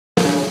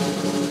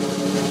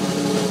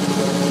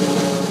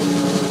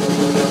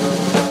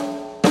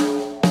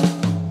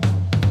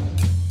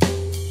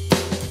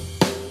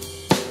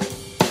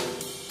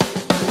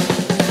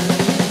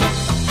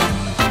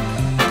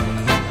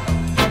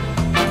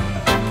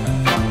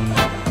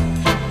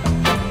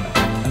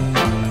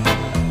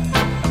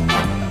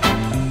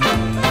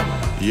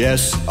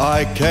Yes,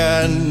 I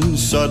can,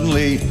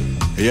 suddenly,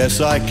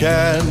 yes, I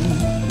can.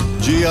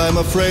 Gee, I'm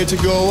afraid to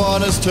go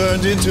on has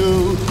turned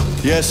into,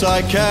 yes,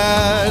 I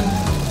can.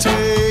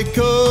 Take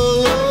a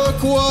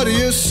look, what do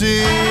you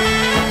see?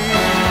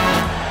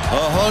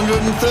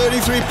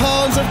 133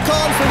 pounds of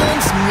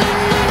confidence, me.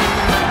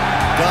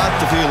 Got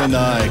the feeling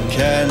I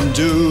can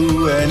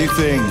do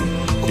anything,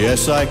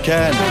 yes, I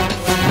can.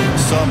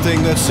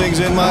 Something that sings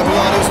in my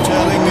blood is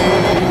telling me,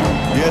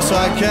 yes,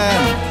 I can.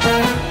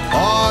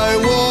 I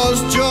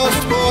was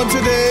just born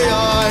today,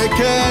 I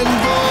can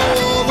go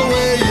all the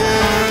way,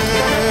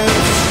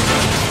 yes,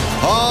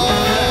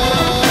 I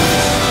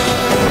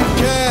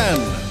can.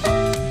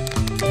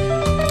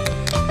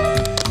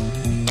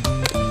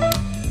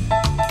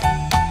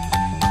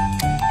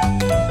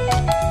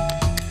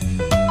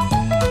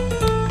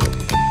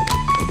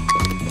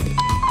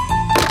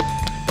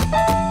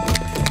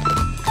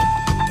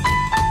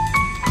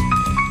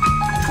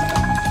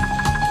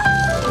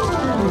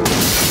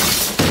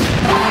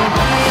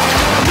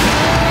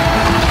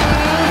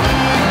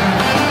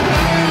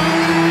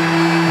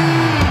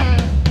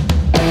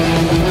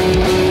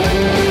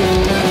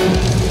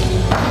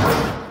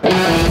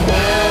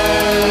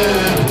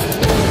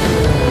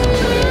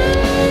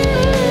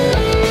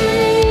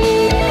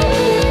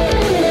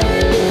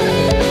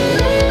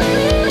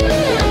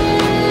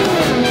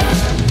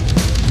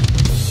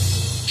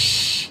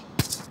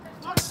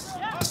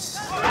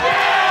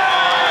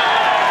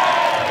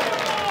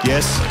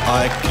 Yes,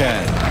 I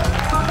can.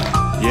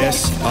 Yes,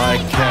 I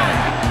can.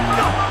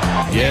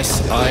 Yes,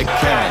 I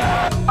can.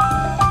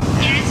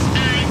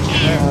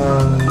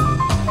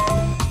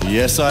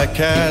 Yes, I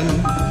can.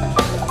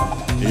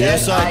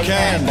 Yes, I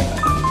can.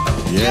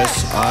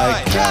 Yes,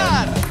 I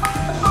can.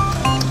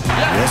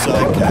 Yes,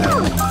 I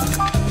can.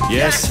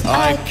 Yes,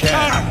 I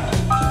can.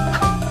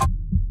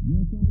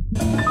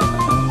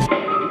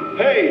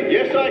 Hey,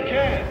 yes, I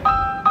can.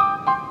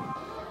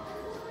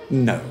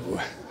 No,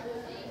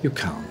 you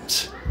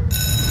can't.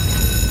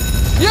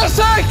 Yes,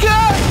 I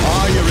can!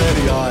 Are you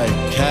ready? I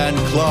can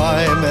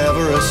climb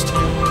Everest.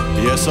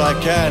 Yes, I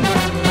can.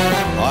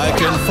 I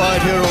can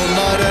fight here all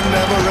night and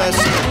never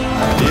rest.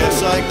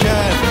 Yes, I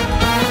can.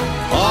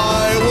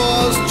 I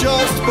was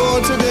just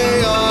born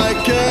today. I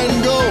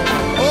can go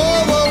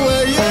all the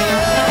way.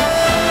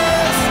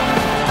 Yes,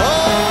 I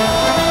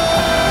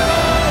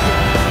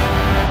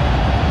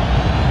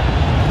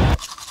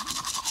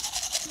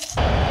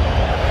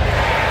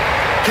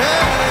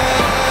can.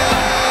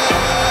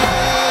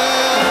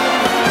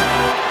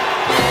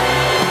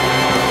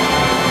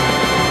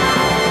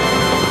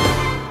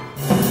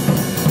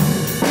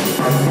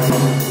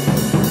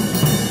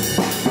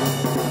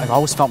 I've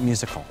always felt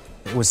musical.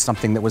 It was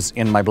something that was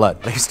in my blood.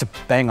 I used to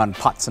bang on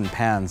pots and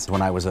pans when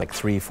I was like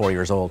 3, 4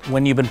 years old.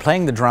 When you've been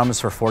playing the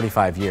drums for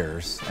 45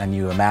 years and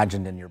you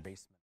imagined in your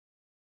basement